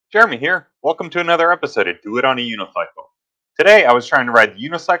Jeremy here. Welcome to another episode of Do It on a Unicycle. Today I was trying to ride the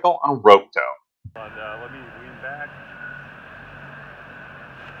unicycle on a rope tow. Let me lean back.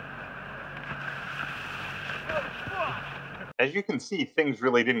 As you can see, things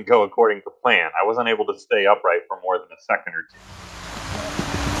really didn't go according to plan. I wasn't able to stay upright for more than a second or two.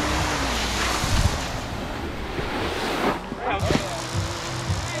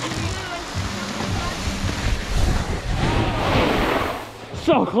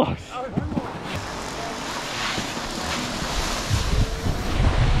 So close.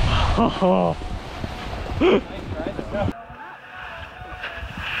 Oh.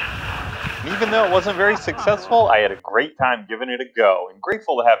 And even though it wasn't very successful, I had a great time giving it a go and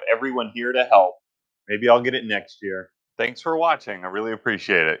grateful to have everyone here to help. Maybe I'll get it next year. Thanks for watching. I really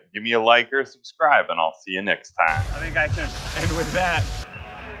appreciate it. Give me a like or a subscribe and I'll see you next time. I think I can end with that.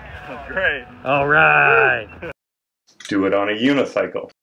 Great. All right. Do it on a unicycle.